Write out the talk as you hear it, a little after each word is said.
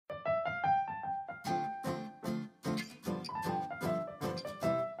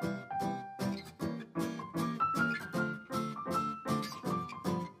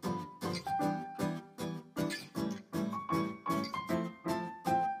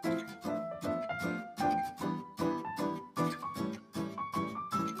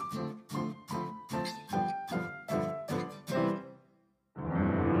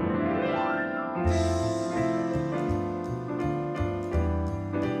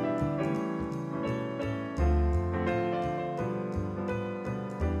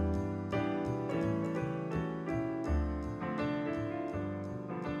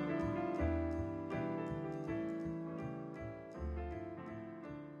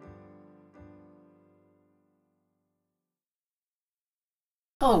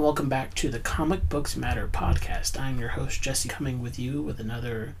Hello and welcome back to the Comic Books Matter podcast. I'm your host, Jesse, coming with you with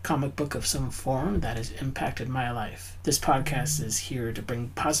another comic book of some form that has impacted my life. This podcast is here to bring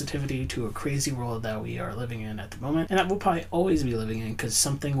positivity to a crazy world that we are living in at the moment, and that we'll probably always be living in because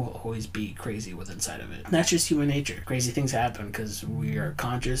something will always be crazy with inside of it. And that's just human nature. Crazy things happen because we are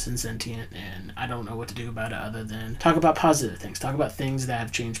conscious and sentient, and I don't know what to do about it other than talk about positive things, talk about things that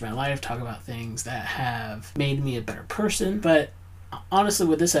have changed my life, talk about things that have made me a better person. But honestly,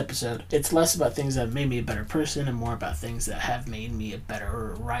 with this episode, it's less about things that have made me a better person and more about things that have made me a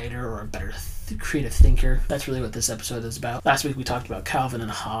better writer or a better creative thinker. That's really what this episode is about. Last week we talked about Calvin and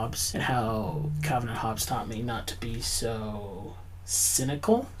Hobbes and how Calvin and Hobbes taught me not to be so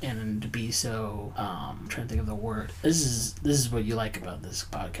cynical and to be so I'm trying to think of the word. This is what you like about this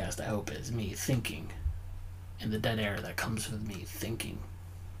podcast, I hope, is me thinking and the dead air that comes with me thinking.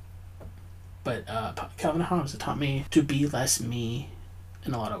 But Calvin and Hobbes taught me to be less me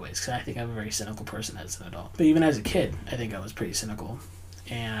in a lot of ways, because I think I'm a very cynical person as an adult. But even as a kid, I think I was pretty cynical.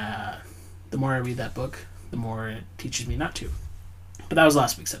 And the more I read that book, the more it teaches me not to. But that was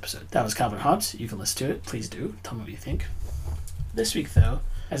last week's episode. That was Calvin and Hobbes. You can listen to it. Please do. Tell me what you think. This week, though,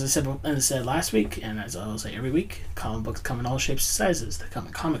 as I said last week, and as I will say every week, comic books come in all shapes and sizes. They come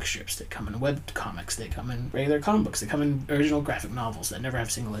in comic strips, they come in web comics, they come in regular comic books, they come in original graphic novels that never have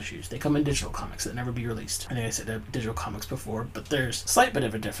single issues, they come in digital comics that never be released. I think I said digital comics before, but there's a slight bit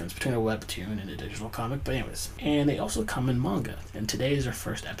of a difference between a webtoon and a digital comic, but anyways. And they also come in manga, and today is our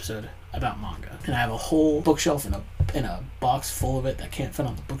first episode about manga. And I have a whole bookshelf in a box full of it that can't fit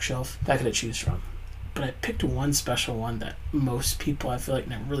on the bookshelf that I could choose from. But I picked one special one that most people, I feel like,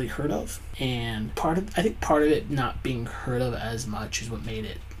 never really heard of. And I think part of it not being heard of as much is what made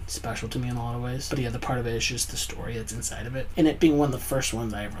it special to me in a lot of ways. But the other part of it is just the story that's inside of it. And it being one of the first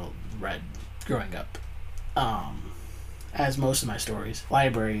ones I ever read growing up. As most of my stories,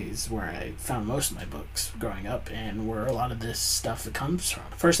 libraries where I found most of my books growing up and where a lot of this stuff that comes from.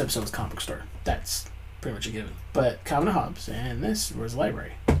 First episode was Comic Book Store. That's pretty much a given. But Calvin and Hobbes and this was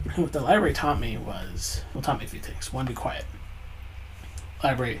library. And what the library taught me taught me a few things. One, be quiet.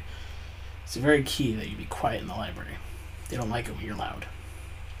 Library, it's very key that you be quiet in the library. They don't like it when you're loud.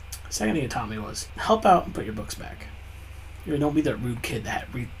 Second thing it taught me was help out and put your books back. Don't be that rude kid that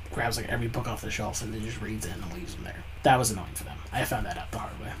grabs like every book off the shelf and then just reads it and leaves them there. That was annoying for them. I found that out the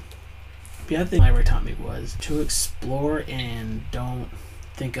hard way. The other thing the library taught me was to explore and don't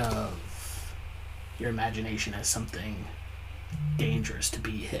think of your imagination as something dangerous to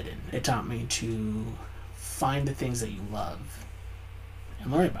be hidden. It taught me to find the things that you love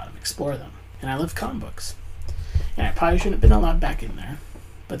and learn about them, explore them. And I love comic books. And I probably shouldn't have been allowed back in there,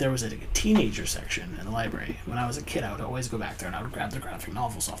 but there was a teenager section in the library. When I was a kid, I would always go back there and I would grab the graphic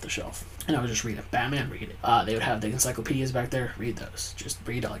novels off the shelf and I would just read it. Batman, read it. They would have the encyclopedias back there, read those. Just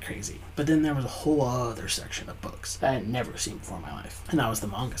read it like crazy. But then there was a whole other section of books that I had never seen before in my life. And that was the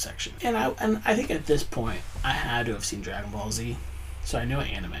manga section. And I think at this point, I had to have seen Dragon Ball Z. So I knew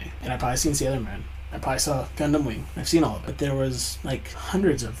anime. And I probably seen Sailor Moon. I probably saw Gundam Wing. I've seen all of it. But there was like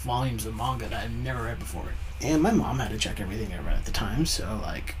hundreds of volumes of manga that I've never read before. And my mom had to check everything I read at the time. So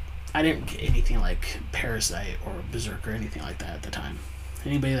like, I didn't get anything like Parasite or Berserk or anything like that at the time.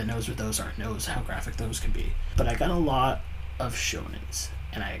 Anybody that knows what those are knows how graphic those can be. But I got a lot of shonens.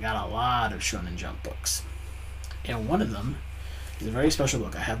 And I got a lot of Shonen Jump books. And one of them is a very special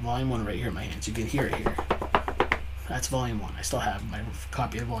book. I have volume 1 right here in my hands. You can hear it here. That's volume 1. I still have my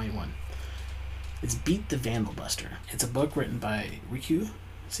copy of volume 1. It's Beat the Vandal Buster. It's a book written by Riku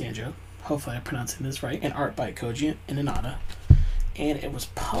Sanjo. Hopefully I'm pronouncing this right. And art by Koji Inada. And it was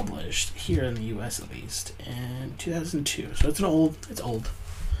published here in the U.S. at least in 2002. So it's old.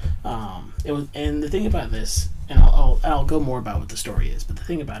 It was, and the thing about this, and I'll go more about what the story is. But the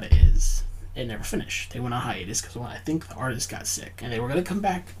thing about it is, it never finished. They went on hiatus because I think the artist got sick, and they were going to come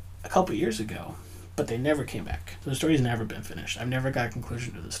back a couple years ago, but they never came back. So the story's never been finished. I've never got a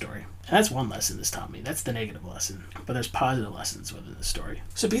conclusion to the story. And that's one lesson this taught me. That's the negative lesson. But there's positive lessons within the story.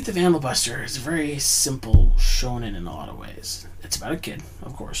 So Beat the Vandal Buster is a very simple shonen in a lot of ways. It's about a kid,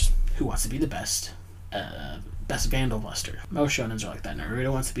 of course, who wants to be the best Vandal Buster. Most shonens are like that.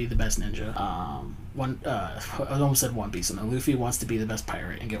 Naruto wants to be the best ninja. I almost said One Piece. And Luffy wants to be the best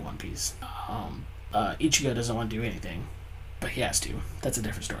pirate and get One Piece. Ichigo doesn't want to do anything, but he has to. That's a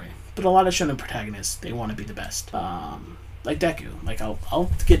different story. But a lot of shonen protagonists, they want to be the best. Like Deku. Like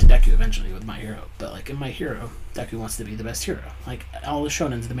I'll get to Deku eventually with My Hero, but like in My Hero, Deku wants to be the best hero. Like all the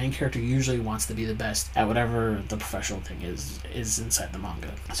shonens, the main character usually wants to be the best at whatever the professional thing is inside the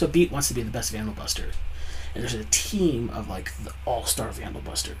manga. So Beat wants to be the best Vandal Buster. And there's a team of like the all-star Vandal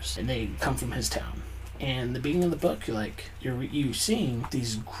Busters, and they come from his town. And in the beginning of the book, you're seeing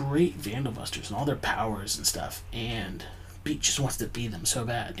these great Vandal Busters and all their powers and stuff, and Beat just wants to be them so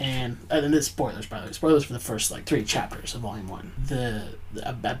bad. And this spoilers, by the way, spoilers for the first 3 chapters of Volume 1.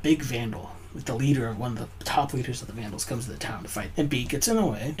 A big Vandal, the leader of one of the top leaders of the Vandals, comes to the town to fight, and Beat gets in the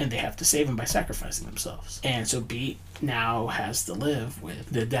way, and they have to save him by sacrificing themselves. And so Beat now has to live with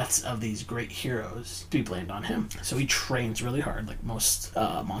the deaths of these great heroes to be blamed on him. So he trains really hard, like most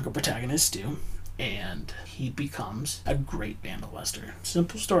manga protagonists do, and he becomes a great Vandal Buster.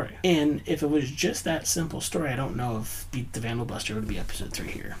 Simple story. And if it was just that simple story, I don't know if Beat the Vandal Buster would be episode 3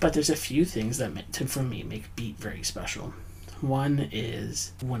 here. But there's a few things that, for me, make Beat very special. One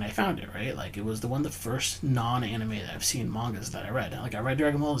is when I found it, right? It was one of the first non-anime that I've seen mangas that I read. I read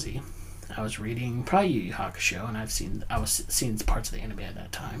Dragon Ball Z. I was reading probably Yu Yu Hakusho, and I was seeing parts of the anime at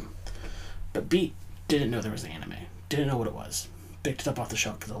that time. But Beat didn't know there was an anime. Didn't know what it was. Picked it up off the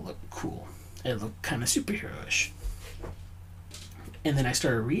shelf because it looked cool. It looked kind of superhero-ish. And then I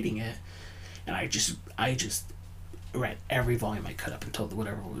started reading it, and I just read every volume I could up until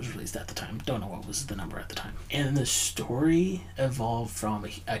whatever was released at the time. Don't know what was the number at the time. And the story evolved from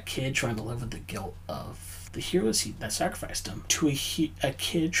a kid trying to live with the guilt of the heroes that sacrificed him to a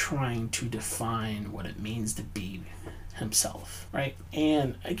kid trying to define what it means to be himself, right?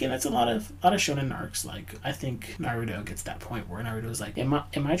 And again, that's a lot of shonen arcs. I think Naruto gets that point where Naruto's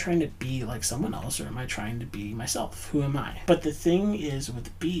am I trying to be like someone else, or am I trying to be myself? Who am I? But the thing is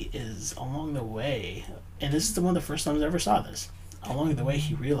with Beat is along the way, and this is one of the first times I ever saw this, along the way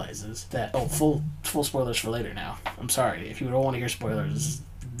he realizes that full spoilers for later now. I'm sorry if you don't want to hear spoilers.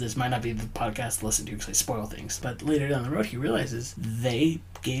 This might not be the podcast to listen to because I spoil things. But later down the road, he realizes they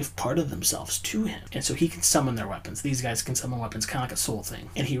gave part of themselves to him. And so he can summon their weapons. These guys can summon weapons, kind of like a soul thing.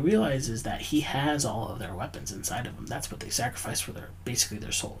 And he realizes that he has all of their weapons inside of him. That's what they sacrifice for basically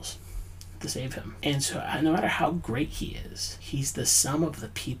their souls to save him. And so no matter how great he is, he's the sum of the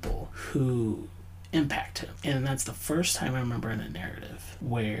people who impact him. And that's the first time I remember in a narrative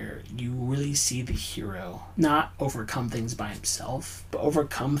where you really see the hero not overcome things by himself, but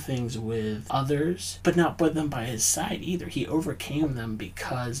overcome things with others, but not put them by his side either. He overcame them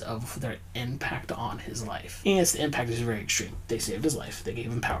because of their impact on his life. And yes, the impact is very extreme. They saved his life. They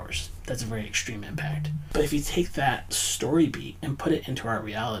gave him powers. That's a very extreme impact. But if you take that story beat and put it into our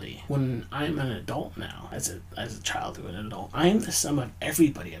reality, when I'm an adult now, as a child to an adult, I am the sum of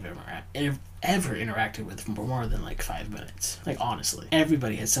everybody I've ever interacted with for more than 5 minutes. Honestly,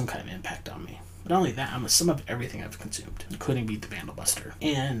 everybody has some kind of impact on me. But not only that, I'm a sum of everything I've consumed, including Beat the Vandal Buster.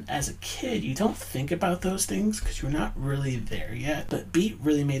 And as a kid, you don't think about those things because you're not really there yet. But Beat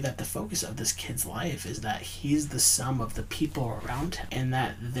really made that the focus of this kid's life, is that he's the sum of the people around him, and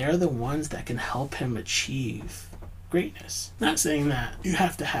that they're the ones that can help him achieve greatness. Not saying that you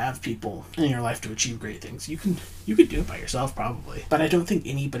have to have people in your life to achieve great things. You can do it by yourself probably. But I don't think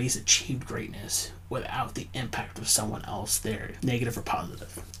anybody's achieved greatness without the impact of someone else there, negative or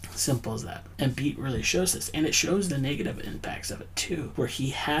positive. Simple as that. And Beat really shows this, and it shows the negative impacts of it too, where he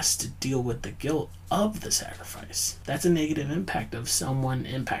has to deal with the guilt of the sacrifice. That's a negative impact of someone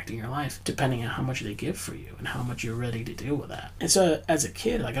impacting your life, depending on how much they give for you and how much you're ready to deal with that. And so as a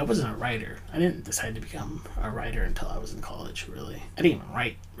kid, I wasn't a writer. I didn't decide to become a writer until I was in college, really. I didn't even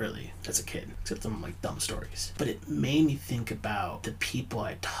write, really, as a kid, except some dumb stories. But it made me think about the people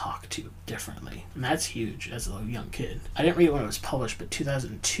I talk to differently. And that's huge as a young kid. I didn't read it when it was published, but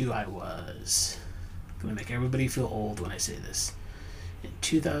 2002 I was... I'm going to make everybody feel old when I say this. In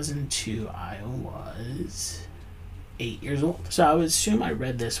 2002, I was 8 years old. So I would assume I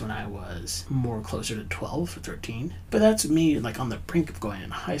read this when I was more closer to 12 or 13. But that's me on the brink of going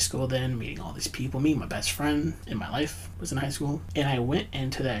into high school then, meeting all these people. Me, my best friend in my life was in high school. And I went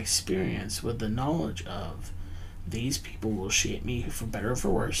into that experience with the knowledge of these people will shape me for better or for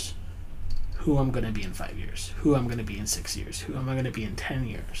worse. Who I'm going to be in 5 years, who I'm going to be in 6 years, who am I going to be in 10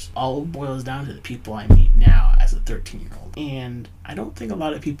 years. All boils down to the people I meet now as a 13-year-old. And I don't think a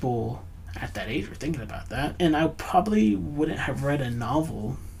lot of people at that age were thinking about that. And I probably wouldn't have read a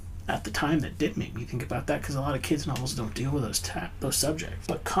novel at the time that did make me think about that, because a lot of kids' novels don't deal with those subjects.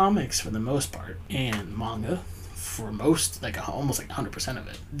 But comics, for the most part, and manga, for most, almost 100% of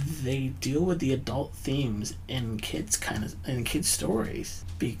it, they deal with the adult themes in kids' stories,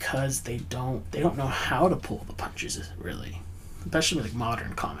 because they don't know how to pull the punches, really. Especially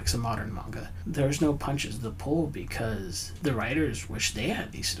modern comics and modern manga. There's no punches to pull because the writers wish they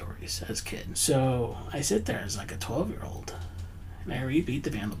had these stories as kids. So I sit there as a 12-year-old and I read Beat the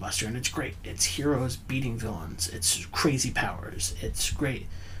Vandal Buster, and it's great. It's heroes beating villains. It's crazy powers. It's great.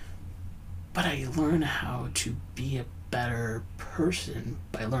 But I learn how to be a better person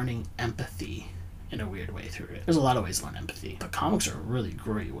by learning empathy in a weird way through it. There's a lot of ways to learn empathy, but comics are a really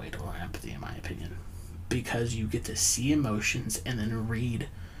great way to learn empathy, in my opinion, because you get to see emotions and then read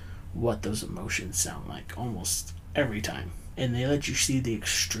what those emotions sound like almost every time. And they let you see the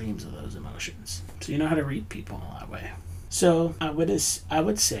extremes of those emotions. So you know how to read people in that way. So I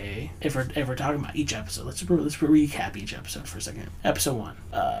would say, if we're talking about each episode, let's recap each episode for a second. Episode 1,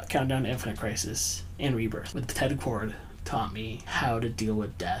 Countdown to Infinite Crisis and Rebirth with Ted Kord taught me how to deal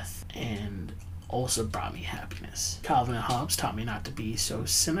with death and also brought me happiness. Calvin and Hobbes taught me not to be so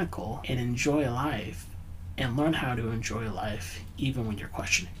cynical and enjoy life and learn how to enjoy life even when you're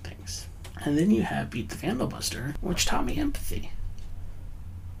questioning things. And then you have Beat the Vandalbuster, which taught me empathy.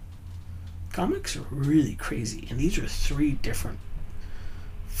 Comics are really crazy, and these are 3 different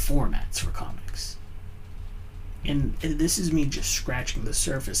formats for comics. And this is me just scratching the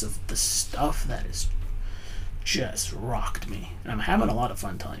surface of the stuff that has just rocked me. And I'm having a lot of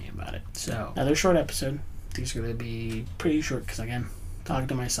fun telling you about it. So, another short episode. These are going to be pretty short because, again, talking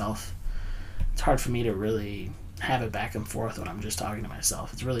to myself. It's hard for me to really have it back and forth when I'm just talking to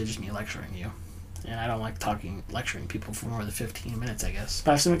myself. It's really just me lecturing you. And I don't like lecturing people for more than 15 minutes, I guess.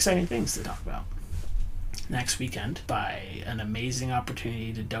 But I have some exciting things to talk about. Next weekend, by an amazing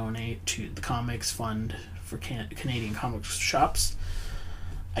opportunity to donate to the Comics Fund for Canadian comic shops,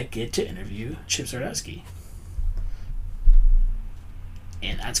 I get to interview Chip Zdarsky.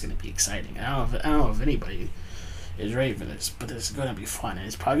 And that's going to be exciting. I don't know if anybody is ready for this, but this is going to be fun, and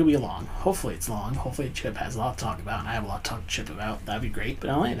it's probably going to be long. Hopefully it's long. Hopefully Chip has a lot to talk about, and I have a lot to talk to Chip about. That'd be great. But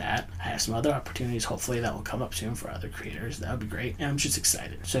not only that, I have some other opportunities, hopefully, that will come up soon for other creators. That would be great, and I'm just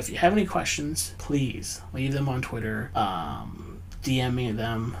excited. So if you have any questions, please leave them on Twitter. DM me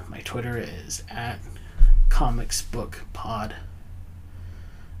them. My Twitter is @comicsbookpod.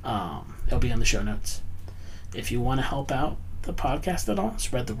 It'll be on the show notes. If you want to help out the podcast at all,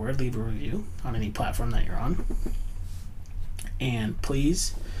 spread the word, leave a review on any platform that you're on. And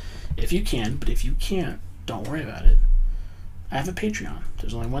please, if you can, but if you can't, don't worry about it. I have a Patreon.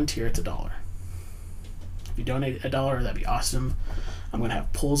 There's only one tier, it's $1. If you donate $1, that'd be awesome. I'm going to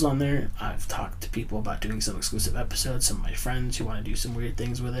have polls on there. I've talked to people about doing some exclusive episodes, some of my friends who want to do some weird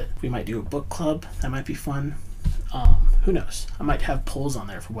things with it. We might do a book club. That might be fun. Who knows? I might have polls on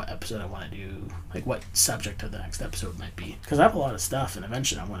there for what episode I want to do, like what subject of the next episode might be. Because I have a lot of stuff, and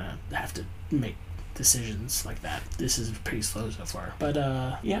eventually I'm going to have to make decisions like that. This is pretty slow so far. But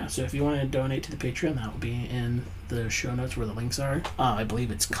yeah, so if you want to donate to the Patreon, that will be in the show notes where the links are. I believe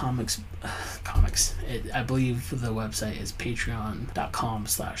it's comics. I believe the website is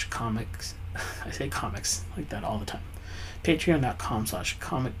patreon.com/comics. I say comics like that all the time.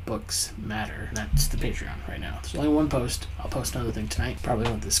 Patreon.com/comicbooksmatter. That's the Patreon right now. There's only one post. I'll post another thing tonight, probably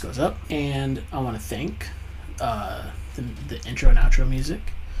when this goes up. And I want to thank the intro and outro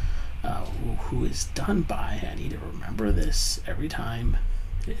music, who is done by, I need to remember this every time,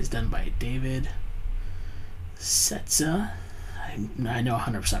 it is done by David Setza. I know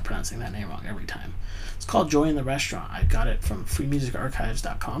 100% pronouncing that name wrong every time. It's called Joy in the Restaurant. I got it from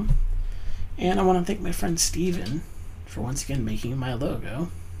freemusicarchives.com. And I want to thank my friend Steven for once again making my logo.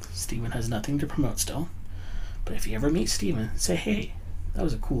 Steven has nothing to promote still, but if you ever meet Steven, say, hey, that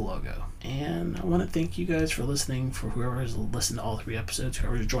was a cool logo. And I want to thank you guys for listening, for whoever has listened to all 3 episodes,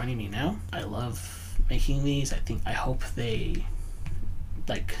 whoever's joining me now. I love making these. I hope they,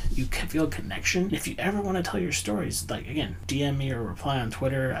 you can feel a connection. If you ever want to tell your stories, again, DM me or reply on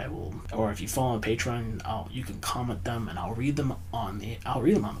Twitter. I will, or if you follow on Patreon, you can comment them, and I'll read them on the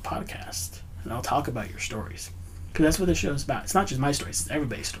podcast, and I'll talk about your stories. Because that's what this show is about. It's not just my stories, it's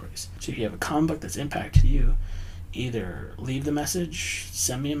everybody's stories. So if you have a comic book that's impacted you, either leave the message,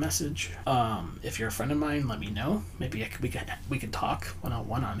 send me a message. If you're a friend of mine, let me know. Maybe we can talk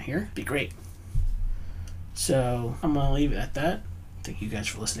one-on-one on here. It'd be great. So I'm going to leave it at that. Thank you guys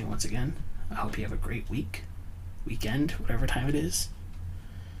for listening once again. I hope you have a great weekend, whatever time it is.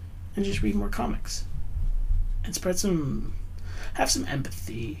 And just read more comics. And have some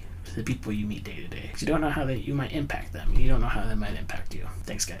empathy to the people you meet day to day. Because you don't know how you might impact them. You don't know how they might impact you.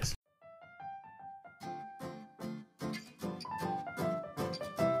 Thanks, guys.